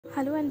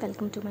Hello and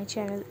welcome to my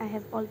channel. I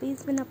have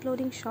always been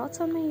uploading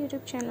shorts on my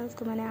YouTube channel,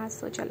 तो मैंने आज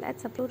सोचा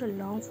let's upload a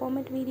long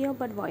format video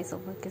but voice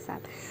over के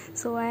साथ।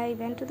 सो I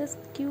went to this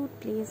cute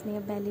place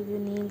near Bailey view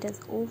named as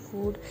O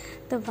food.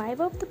 The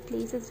vibe of the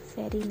place is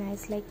very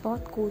nice, like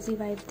बहुत Cozi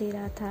vibe दे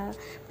रहा था।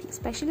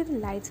 Specially the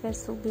lights where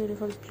so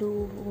beautiful, blue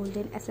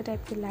golden ऐसे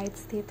type के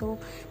lights थे, तो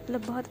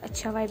मतलब बहुत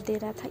अच्छा वाइब दे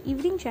रहा था।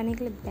 इवनिंग जाने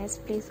के लिए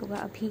बेस्ट प्लेस होगा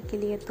अभी के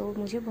लिए, तो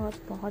मुझे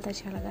बहुत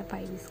अच्छा लगा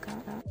 5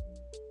 इसका।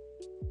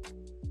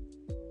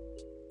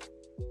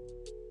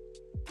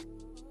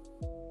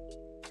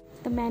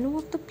 The menu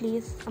of the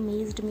place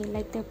amazed me,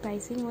 like their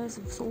pricing was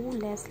so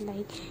less,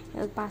 like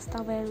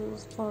pasta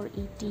was for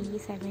 80,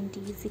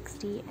 70,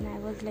 60, and I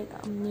was like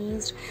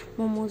amazed.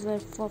 Momos were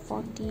for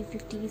 40,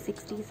 50,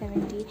 60,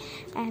 70,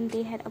 and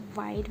they had a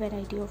wide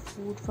variety of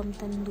food from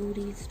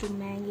tandooris to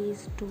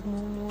Maggies to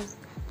momos.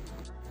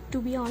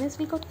 To be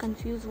honest, we got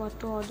confused what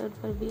to order,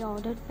 but we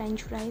ordered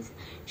French fries,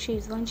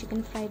 Szechuan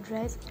chicken fried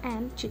rice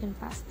and chicken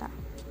pasta.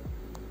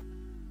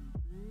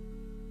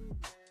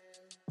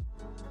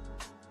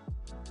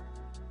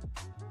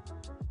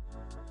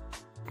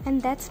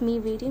 And that's me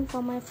waiting for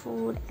my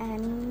food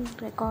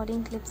and recording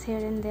clips here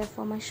and there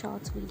for my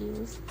shorts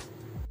videos.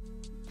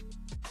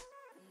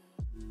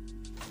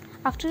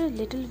 After a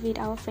little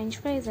wait, our French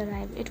fries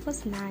arrived. It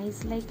was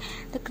nice, like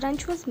the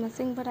crunch was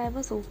missing, but I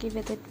was okay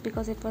with it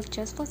because it was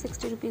just for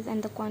 60 rupees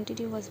and the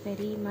quantity was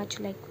very much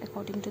like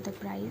according to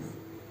the price.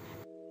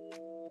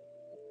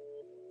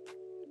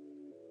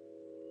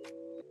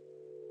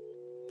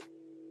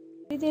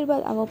 थोड़ी देर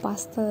बाद our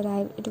pasta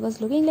arrived. It was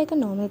looking like a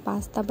normal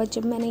pasta, but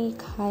जब मैंने ये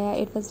खाया,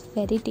 it was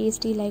very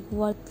tasty, like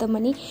worth the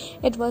money.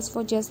 It was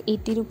for just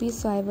 80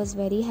 rupees, so I was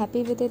very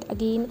happy with it.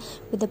 Again,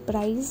 with the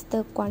price,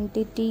 the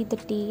quantity,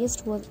 the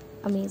taste was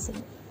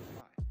amazing.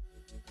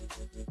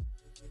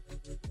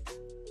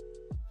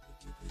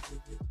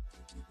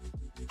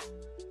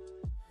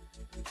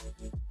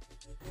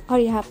 और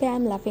यहाँ पे I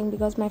am laughing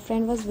because my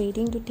friend was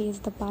waiting to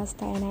test the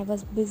pasta and I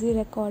was busy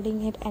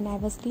recording it and I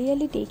was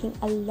clearly taking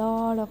a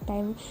lot of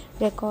time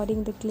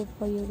recording the clip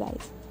for you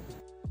guys.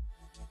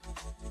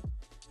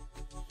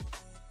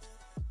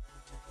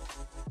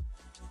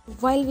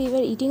 While we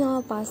were eating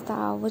our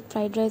pasta, our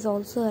fried rice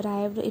also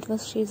arrived. It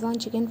was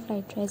Szechuan chicken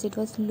fried rice.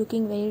 It was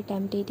looking very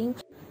tempting.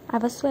 I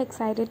was so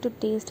excited to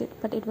taste it,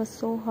 but it was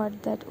so hot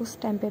that उस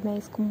time पे मैं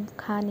इसको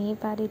खा नहीं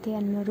पा रही थी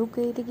and मैं रुक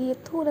गई थी कि ये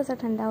थोड़ा सा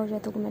ठंडा हो जाए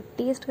तो मैं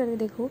टेस्ट करके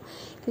देखूँ,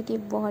 क्योंकि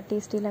बहुत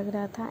टेस्टी लग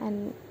रहा था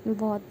एंड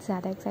बहुत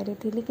ज़्यादा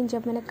एक्साइटेड थी. लेकिन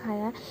जब मैंने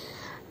खाया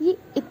ये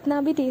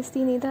इतना भी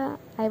टेस्टी नहीं था.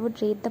 I would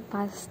rate the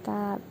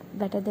pasta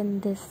better than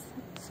this.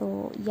 सो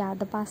या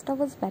the pasta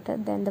was better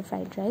than the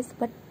fried rice,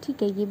 but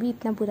ठीक है ये भी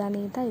इतना बुरा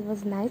नहीं था. इट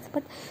वॉज नाइस,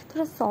 बट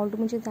थोड़ा सॉल्ट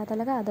मुझे ज़्यादा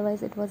लगा.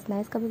 Otherwise it was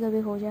nice. कभी कभी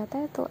हो जाता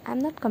है, तो I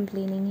am not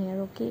complaining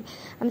here. Okay,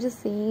 I am just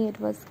saying it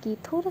was कि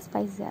थोड़ा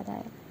स्पाइस ज़्यादा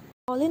है.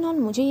 ऑल इन ऑल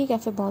मुझे ये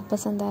कैफ़े बहुत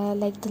पसंद आया.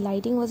 Like the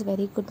lighting was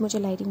very good. मुझे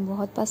लाइटिंग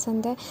बहुत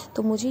पसंद है,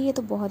 तो मुझे ये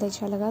तो बहुत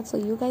अच्छा लगा. So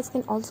you guys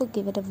can also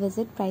give it a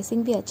visit.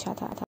 Pricing भी अच्छा था.